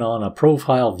down on a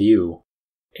profile view.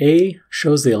 A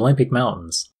shows the Olympic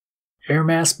Mountains. Air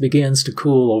mass begins to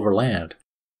cool over land.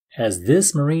 As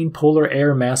this marine polar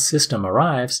air mass system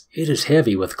arrives, it is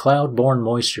heavy with cloud-borne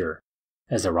moisture.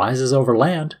 As it rises over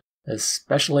land,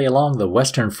 especially along the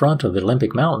western front of the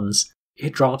Olympic Mountains,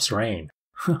 it drops rain.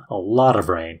 A lot of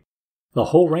rain. The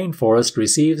whole rainforest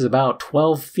receives about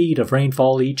 12 feet of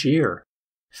rainfall each year.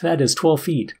 That is 12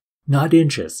 feet, not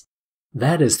inches.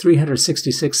 That is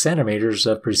 366 centimeters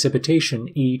of precipitation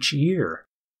each year.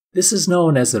 This is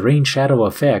known as the rain shadow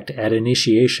effect at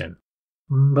initiation.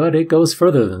 But it goes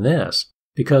further than this,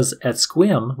 because at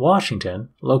Sequim, Washington,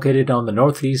 located on the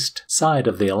northeast side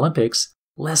of the Olympics,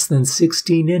 less than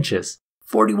 16 inches,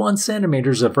 41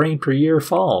 centimeters of rain per year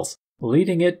falls,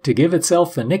 leading it to give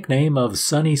itself the nickname of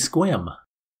Sunny Sequim.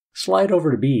 Slide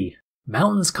over to B.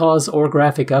 Mountains cause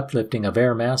orographic uplifting of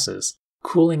air masses,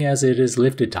 cooling as it is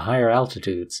lifted to higher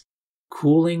altitudes.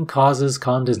 Cooling causes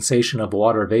condensation of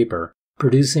water vapor,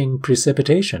 producing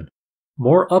precipitation.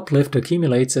 More uplift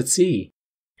accumulates at sea.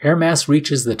 Air mass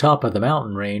reaches the top of the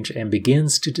mountain range and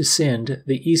begins to descend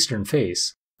the eastern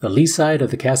face, the lee side of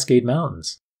the Cascade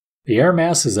Mountains. The air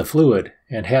mass is a fluid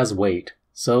and has weight,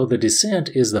 so the descent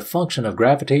is the function of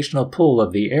gravitational pull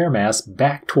of the air mass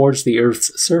back towards the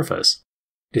Earth's surface.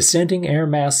 Descending air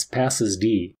mass passes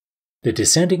D. The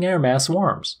descending air mass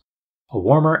warms. A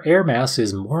warmer air mass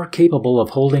is more capable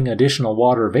of holding additional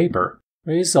water vapor,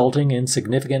 resulting in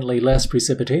significantly less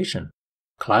precipitation.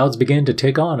 Clouds begin to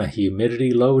take on a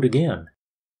humidity load again.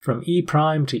 From E'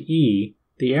 to E,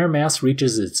 the air mass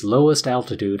reaches its lowest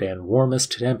altitude and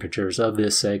warmest temperatures of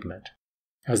this segment.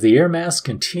 As the air mass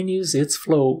continues its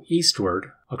flow eastward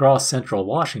across central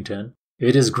Washington,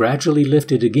 it is gradually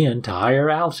lifted again to higher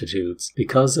altitudes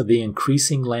because of the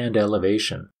increasing land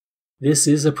elevation. This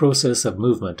is a process of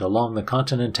movement along the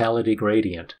continentality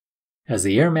gradient. As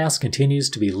the air mass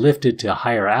continues to be lifted to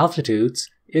higher altitudes,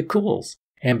 it cools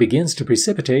and begins to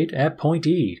precipitate at point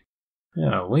E.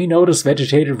 We notice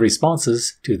vegetative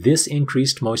responses to this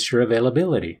increased moisture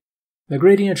availability. The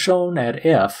gradient shown at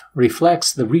F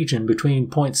reflects the region between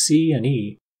point C and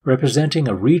E, representing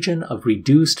a region of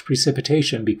reduced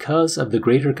precipitation because of the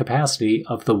greater capacity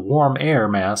of the warm air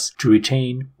mass to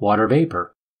retain water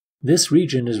vapor. This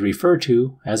region is referred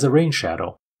to as a rain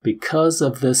shadow because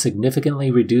of the significantly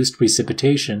reduced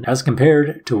precipitation as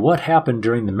compared to what happened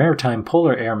during the maritime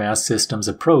polar air mass system's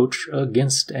approach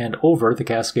against and over the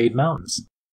Cascade Mountains.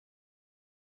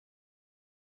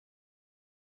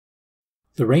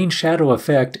 The rain shadow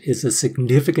effect is a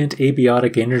significant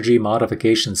abiotic energy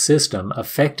modification system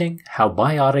affecting how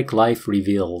biotic life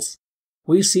reveals.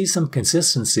 We see some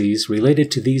consistencies related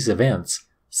to these events,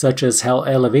 such as how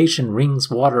elevation wrings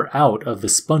water out of the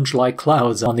sponge-like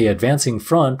clouds on the advancing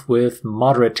front with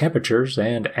moderate temperatures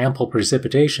and ample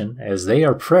precipitation as they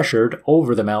are pressured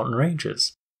over the mountain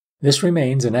ranges. This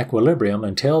remains in equilibrium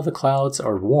until the clouds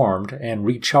are warmed and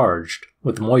recharged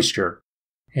with moisture.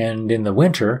 And in the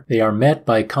winter, they are met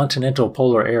by continental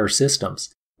polar air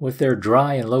systems, with their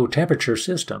dry and low temperature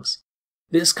systems.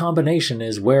 This combination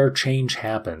is where change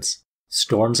happens.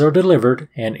 Storms are delivered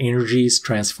and energies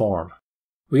transform.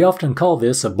 We often call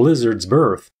this a blizzard's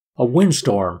birth, a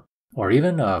windstorm, or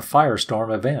even a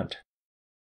firestorm event.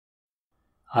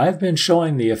 I've been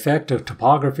showing the effect of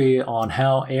topography on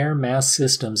how air mass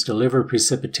systems deliver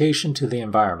precipitation to the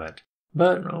environment.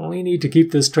 But we need to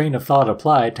keep this train of thought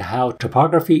applied to how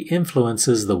topography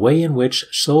influences the way in which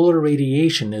solar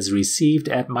radiation is received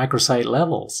at microsite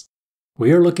levels.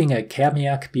 We are looking at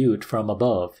Kamiak Butte from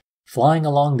above, flying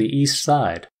along the east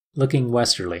side, looking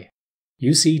westerly.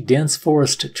 You see dense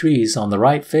forest trees on the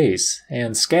right face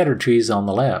and scattered trees on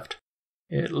the left.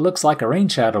 It looks like a rain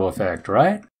shadow effect,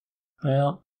 right?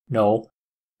 Well, no.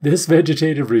 This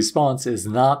vegetative response is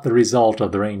not the result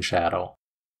of the rain shadow.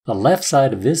 The left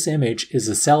side of this image is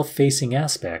a south-facing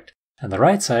aspect, and the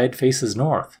right side faces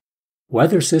north.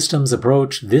 Weather systems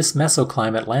approach this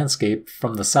mesoclimate landscape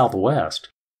from the southwest.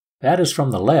 That is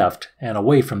from the left and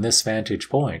away from this vantage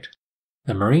point.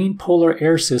 The marine polar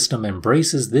air system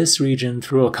embraces this region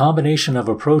through a combination of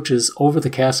approaches over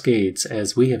the Cascades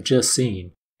as we have just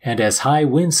seen, and as high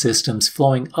wind systems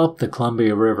flowing up the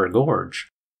Columbia River Gorge.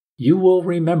 You will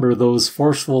remember those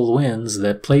forceful winds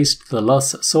that placed the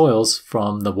loess soils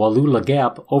from the Wallula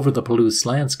Gap over the Palouse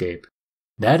landscape.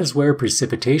 That is where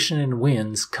precipitation and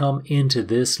winds come into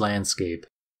this landscape.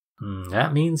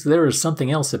 That means there is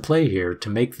something else at play here to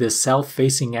make this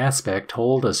south-facing aspect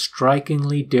hold a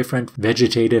strikingly different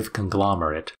vegetative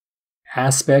conglomerate.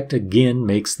 Aspect again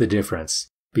makes the difference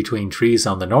between trees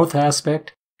on the north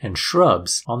aspect and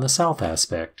shrubs on the south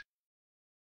aspect.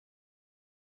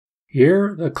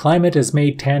 Here, the climate is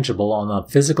made tangible on the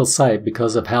physical site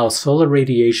because of how solar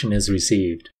radiation is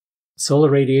received. Solar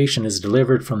radiation is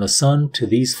delivered from the sun to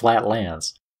these flat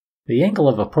lands. The angle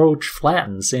of approach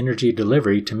flattens energy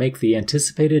delivery to make the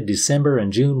anticipated December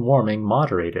and June warming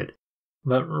moderated.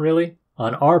 But really,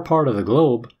 on our part of the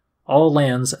globe, all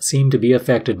lands seem to be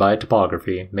affected by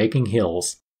topography, making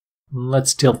hills.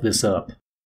 Let's tilt this up.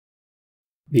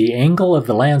 The angle of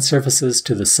the land surfaces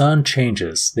to the sun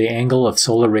changes the angle of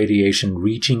solar radiation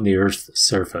reaching the Earth's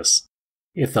surface.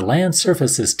 If the land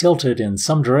surface is tilted in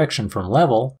some direction from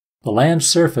level, the land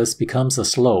surface becomes a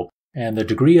slope, and the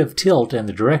degree of tilt and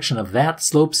the direction of that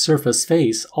slope surface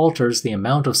face alters the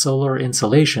amount of solar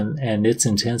insolation and its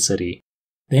intensity.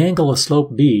 The angle of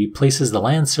slope B places the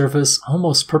land surface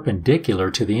almost perpendicular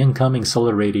to the incoming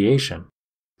solar radiation.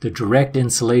 The direct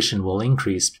insolation will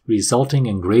increase, resulting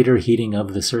in greater heating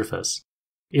of the surface.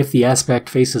 If the aspect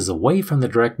faces away from the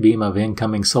direct beam of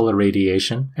incoming solar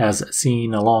radiation, as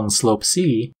seen along slope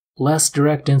C, less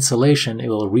direct insolation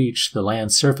will reach the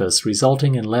land surface,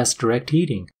 resulting in less direct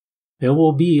heating. There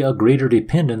will be a greater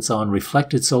dependence on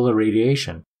reflected solar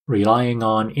radiation, relying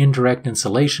on indirect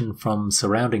insolation from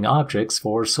surrounding objects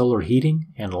for solar heating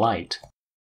and light.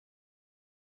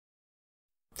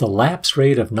 The lapse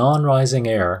rate of non-rising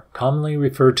air, commonly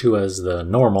referred to as the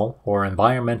normal or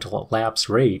environmental lapse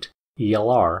rate,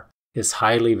 ELR, is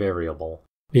highly variable,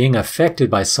 being affected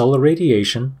by solar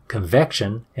radiation,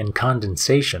 convection, and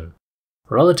condensation.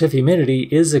 Relative humidity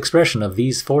is expression of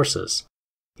these forces.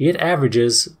 It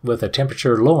averages with a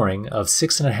temperature lowering of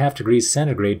 6.5 degrees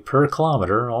centigrade per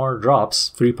kilometer or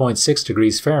drops 3.6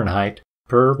 degrees Fahrenheit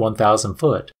per 1,000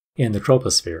 foot in the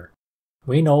troposphere.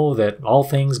 We know that all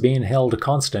things being held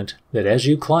constant, that as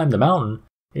you climb the mountain,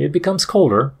 it becomes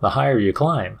colder the higher you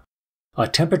climb. A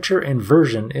temperature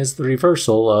inversion is the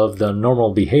reversal of the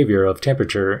normal behavior of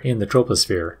temperature in the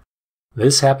troposphere.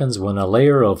 This happens when a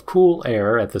layer of cool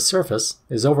air at the surface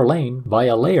is overlain by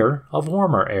a layer of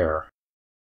warmer air.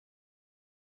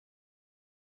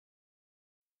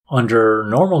 Under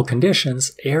normal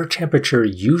conditions, air temperature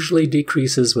usually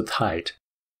decreases with height.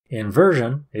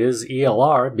 Inversion is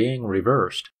ELR being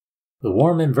reversed. The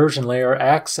warm inversion layer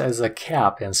acts as a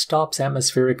cap and stops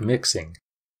atmospheric mixing.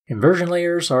 Inversion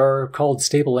layers are called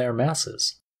stable air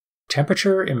masses.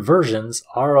 Temperature inversions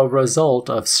are a result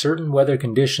of certain weather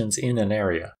conditions in an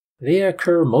area. They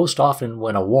occur most often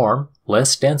when a warm,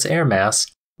 less dense air mass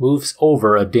moves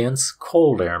over a dense,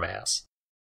 cold air mass.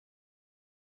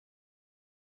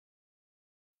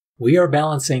 We are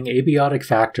balancing abiotic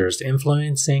factors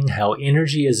influencing how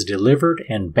energy is delivered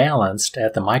and balanced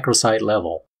at the microsite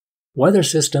level. Weather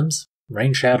systems,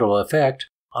 rain-shadow effect,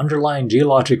 underlying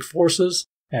geologic forces,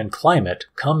 and climate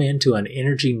come into an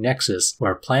energy nexus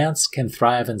where plants can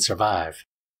thrive and survive.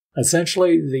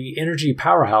 Essentially, the energy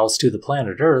powerhouse to the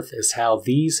planet Earth is how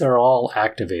these are all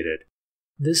activated.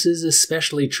 This is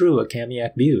especially true at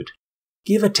Kamiak Butte.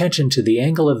 Give attention to the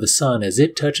angle of the sun as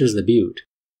it touches the butte.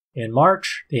 In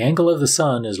March, the angle of the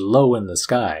sun is low in the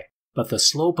sky, but the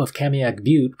slope of Kamiak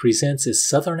Butte presents its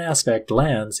southern aspect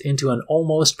lands into an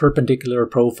almost perpendicular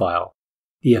profile.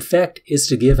 The effect is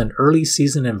to give an early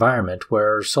season environment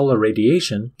where solar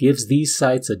radiation gives these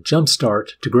sites a jump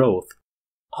start to growth.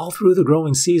 All through the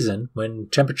growing season, when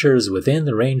temperature is within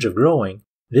the range of growing,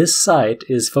 this site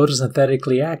is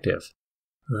photosynthetically active.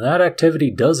 That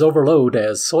activity does overload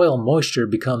as soil moisture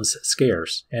becomes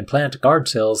scarce and plant guard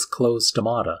cells close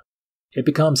stomata. It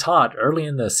becomes hot early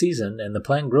in the season and the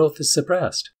plant growth is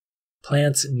suppressed.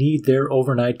 Plants need their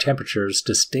overnight temperatures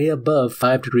to stay above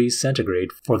 5 degrees centigrade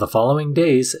for the following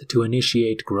days to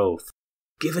initiate growth.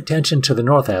 Give attention to the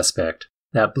north aspect,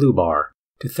 that blue bar,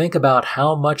 to think about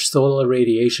how much solar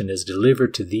radiation is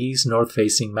delivered to these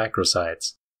north-facing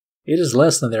macrosites. It is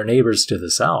less than their neighbors to the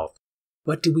south.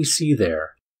 What do we see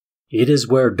there? It is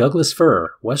where Douglas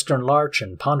fir, western larch,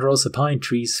 and ponderosa pine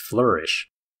trees flourish.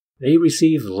 They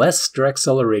receive less direct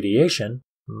solar radiation,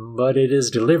 but it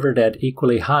is delivered at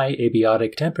equally high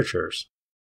abiotic temperatures.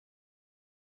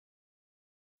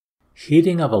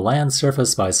 Heating of a land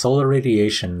surface by solar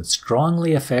radiation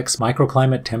strongly affects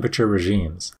microclimate temperature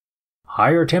regimes.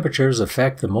 Higher temperatures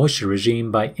affect the moisture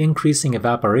regime by increasing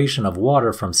evaporation of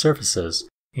water from surfaces,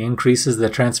 increases the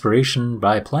transpiration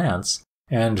by plants,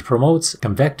 and promotes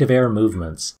convective air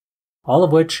movements, all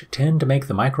of which tend to make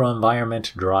the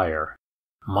microenvironment drier.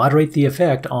 Moderate the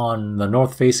effect on the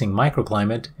north-facing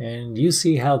microclimate, and you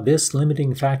see how this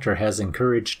limiting factor has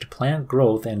encouraged plant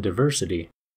growth and diversity.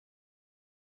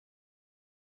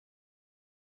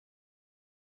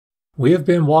 We have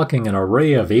been walking an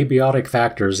array of abiotic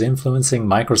factors influencing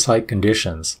microsite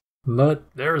conditions, but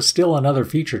there is still another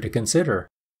feature to consider.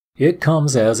 It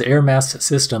comes as air mass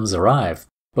systems arrive,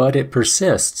 but it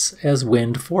persists as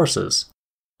wind forces.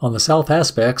 On the south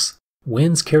aspects,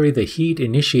 winds carry the heat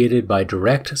initiated by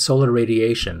direct solar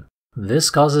radiation. This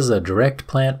causes a direct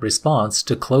plant response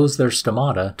to close their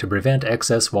stomata to prevent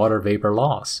excess water vapor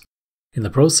loss. In the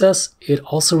process, it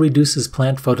also reduces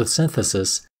plant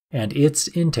photosynthesis and its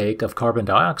intake of carbon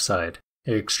dioxide,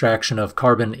 extraction of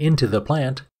carbon into the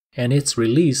plant, and its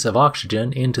release of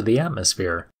oxygen into the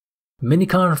atmosphere. Many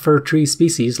conifer tree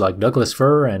species like Douglas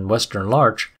fir and western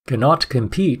larch cannot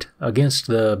compete against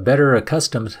the better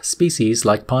accustomed species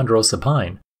like ponderosa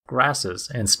pine,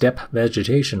 grasses, and steppe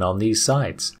vegetation on these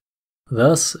sites.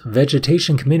 Thus,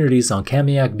 vegetation communities on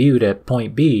Kamiak Butte at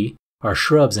Point B are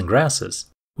shrubs and grasses,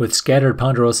 with scattered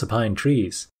ponderosa pine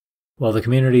trees, while the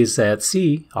communities at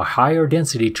C are higher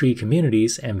density tree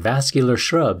communities and vascular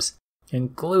shrubs,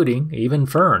 including even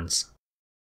ferns.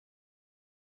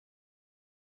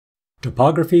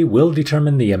 Topography will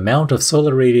determine the amount of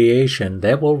solar radiation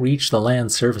that will reach the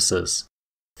land surfaces.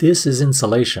 This is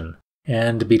insolation,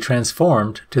 and be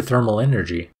transformed to thermal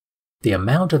energy. The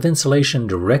amount of insolation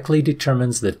directly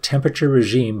determines the temperature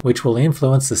regime, which will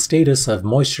influence the status of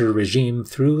moisture regime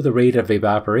through the rate of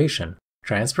evaporation,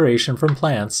 transpiration from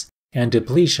plants, and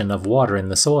depletion of water in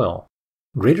the soil.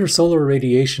 Greater solar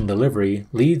radiation delivery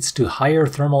leads to higher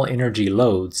thermal energy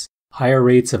loads, higher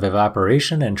rates of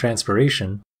evaporation and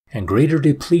transpiration, and greater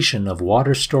depletion of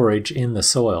water storage in the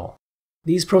soil.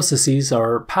 These processes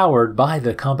are powered by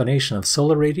the combination of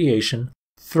solar radiation,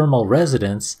 thermal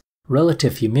residence,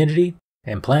 relative humidity,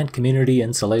 and plant community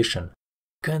insolation.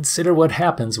 Consider what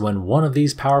happens when one of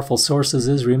these powerful sources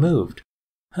is removed.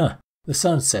 The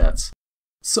sun sets.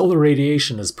 Solar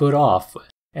radiation is put off,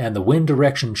 and the wind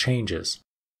direction changes.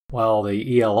 While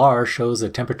the ELR shows a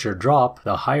temperature drop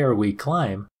the higher we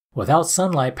climb, without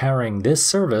sunlight powering this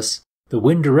service, the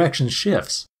wind direction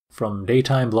shifts from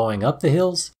daytime blowing up the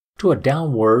hills to a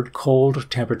downward cold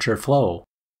temperature flow.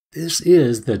 This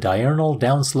is the diurnal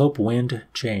downslope wind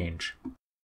change.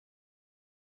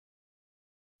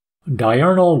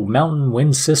 Diurnal mountain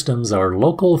wind systems are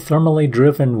local thermally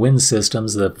driven wind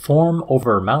systems that form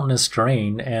over mountainous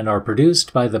terrain and are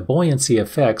produced by the buoyancy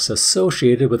effects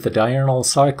associated with the diurnal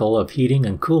cycle of heating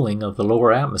and cooling of the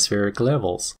lower atmospheric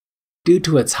levels. Due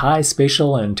to its high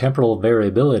spatial and temporal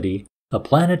variability, the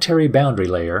planetary boundary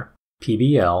layer,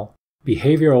 PBL,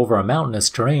 behavior over a mountainous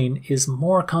terrain is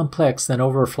more complex than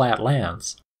over flat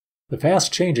lands. The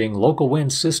fast-changing local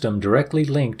wind system directly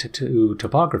linked to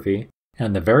topography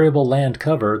and the variable land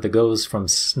cover that goes from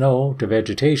snow to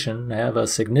vegetation have a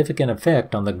significant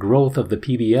effect on the growth of the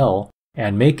PBL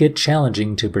and make it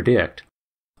challenging to predict.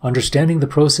 Understanding the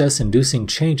process inducing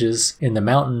changes in the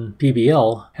mountain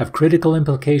PBL have critical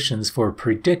implications for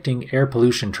predicting air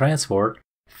pollution transport,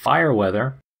 fire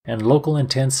weather, and local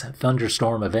intense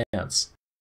thunderstorm events.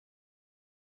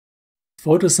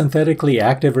 Photosynthetically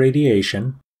active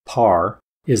radiation, PAR,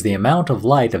 is the amount of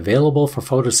light available for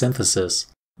photosynthesis,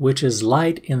 which is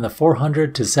light in the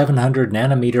 400 to 700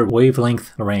 nanometer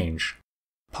wavelength range.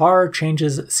 PAR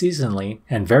changes seasonally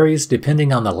and varies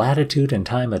depending on the latitude and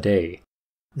time of day.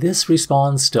 This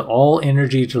responds to all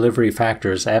energy delivery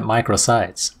factors at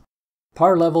microsites.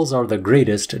 PAR levels are the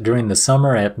greatest during the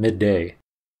summer at midday.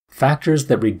 Factors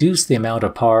that reduce the amount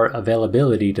of PAR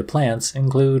availability to plants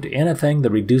include anything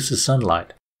that reduces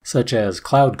sunlight, such as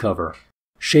cloud cover,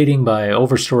 shading by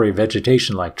overstory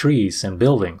vegetation like trees and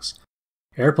buildings.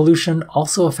 Air pollution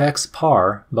also affects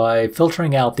PAR by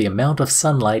filtering out the amount of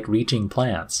sunlight reaching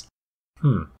plants.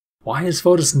 Why is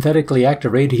photosynthetically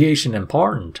active radiation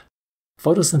important?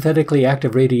 Photosynthetically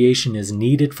active radiation is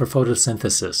needed for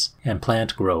photosynthesis and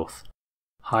plant growth.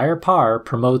 Higher PAR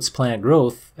promotes plant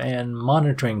growth, and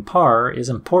monitoring PAR is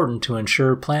important to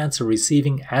ensure plants are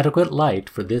receiving adequate light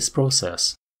for this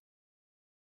process.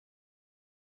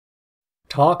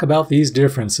 Talk about these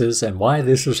differences and why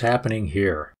this is happening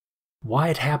here. Why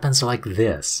it happens like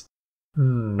this.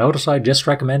 Notice I just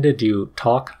recommended you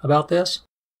talk about this?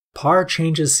 PAR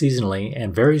changes seasonally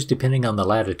and varies depending on the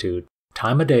latitude,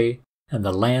 time of day, and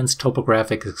the land's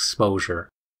topographic exposure.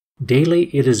 Daily,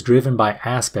 it is driven by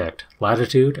aspect,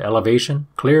 latitude, elevation,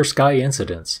 clear sky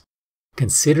incidence.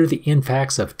 Consider the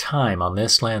impacts of time on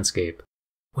this landscape.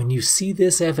 When you see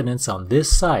this evidence on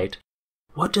this site,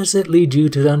 what does it lead you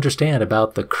to understand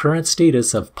about the current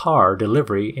status of PAR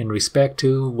delivery in respect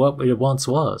to what it once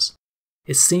was?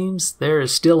 It seems there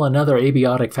is still another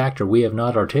abiotic factor we have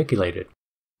not articulated.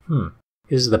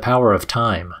 Is the power of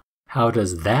time. How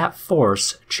does that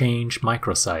force change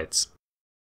microsites?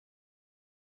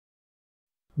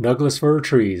 Douglas fir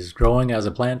trees growing as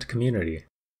a plant community.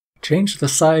 Change the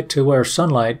site to where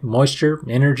sunlight, moisture,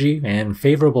 energy, and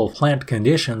favorable plant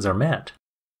conditions are met.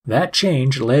 That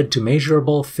change led to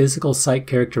measurable physical site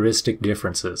characteristic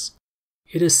differences.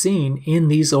 It is seen in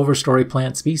these overstory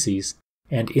plant species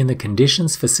and in the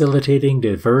conditions facilitating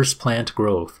diverse plant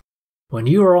growth. When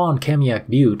you are on Kamiak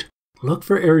Butte, look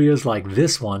for areas like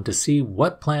this one to see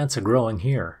what plants are growing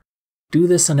here. Do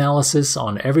this analysis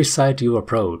on every site you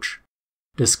approach.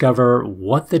 Discover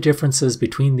what the differences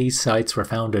between these sites were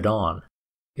founded on.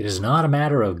 It is not a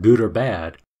matter of good or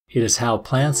bad, it is how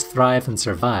plants thrive and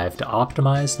survive to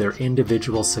optimize their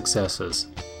individual successes.